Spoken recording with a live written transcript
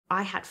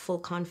I had full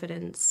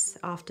confidence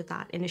after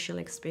that initial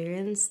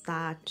experience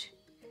that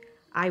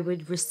I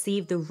would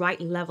receive the right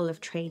level of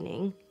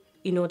training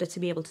in order to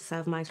be able to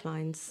serve my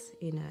clients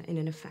in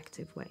an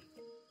effective way.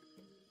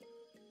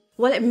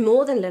 Well, it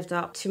more than lived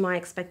up to my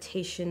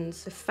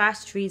expectations. The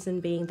first reason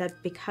being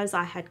that because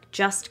I had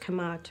just come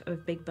out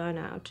of big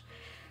burnout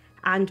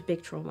and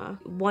big trauma,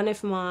 one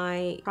of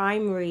my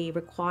primary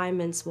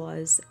requirements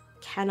was,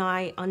 can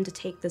I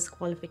undertake this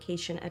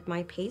qualification at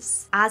my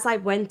pace? As I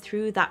went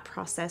through that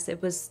process,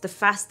 the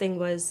first thing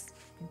was,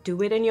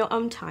 do it in your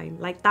own time.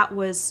 Like, that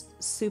was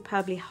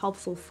superbly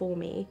helpful for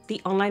me.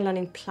 The online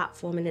learning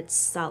platform in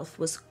itself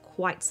was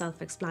quite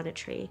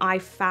self-explanatory. I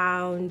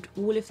found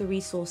all of the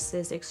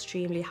resources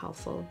extremely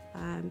helpful.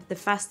 The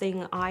first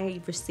thing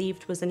I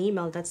received was an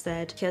email that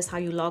said, here's how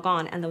you log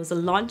on, and there was a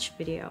launch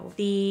video.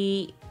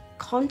 The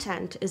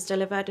content is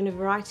delivered in a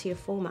variety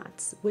of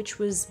formats, which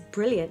was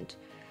brilliant.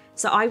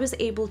 So I was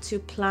able to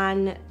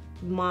plan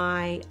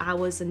my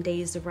hours and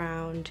days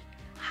around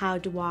how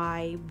do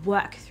I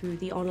work through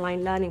the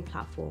online learning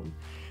platform,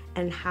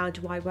 and how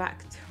do I work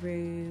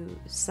through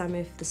some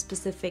of the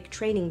specific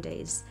training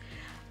days.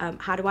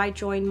 How do I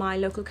join my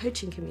local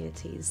coaching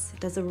communities?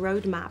 There's a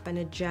roadmap and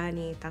a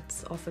journey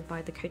that's offered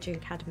by the Coaching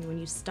Academy when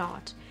you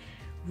start.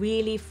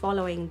 Really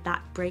following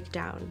that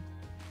breakdown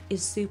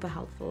is super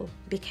helpful,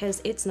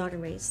 because it's not a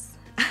race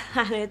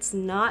and it's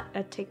not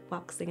a tick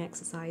boxing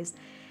exercise.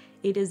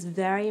 It is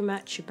very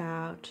much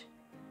about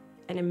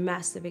an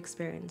immersive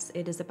experience.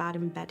 It is about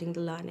embedding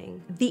the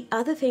learning. The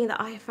other thing that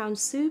I have found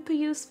super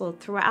useful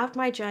throughout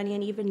my journey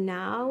and even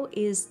now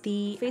is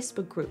the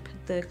Facebook group,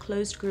 the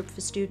closed group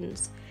for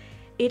students.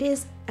 It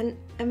is an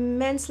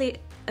immensely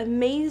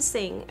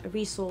amazing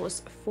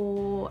resource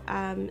for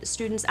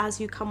students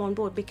as you come on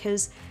board,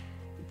 because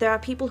there are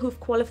people who've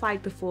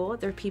qualified before,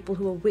 there are people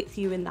who are with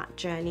you in that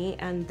journey,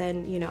 and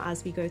then,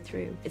 as we go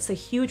through. It's a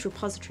huge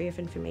repository of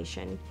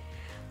information.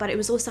 But it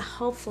was also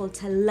helpful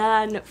to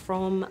learn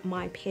from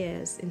my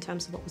peers in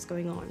terms of what was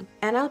going on.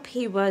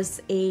 NLP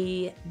was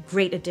a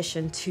great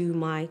addition to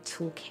my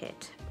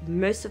toolkit.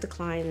 Most of the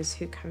clients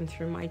who come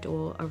through my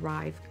door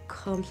arrive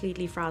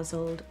completely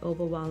frazzled,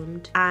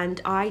 overwhelmed,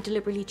 and I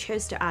deliberately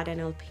chose to add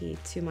NLP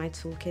to my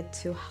toolkit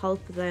to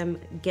help them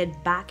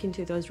get back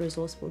into those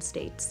resourceful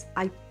states.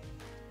 I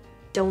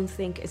don't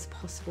think it's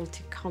possible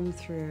to come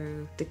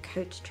through the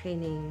coach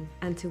training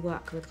and to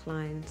work with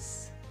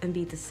clients and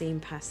be the same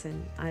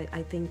person.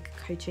 I think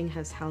coaching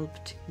has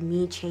helped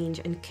me change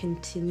and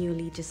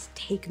continually just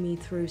take me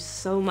through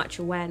so much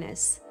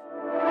awareness.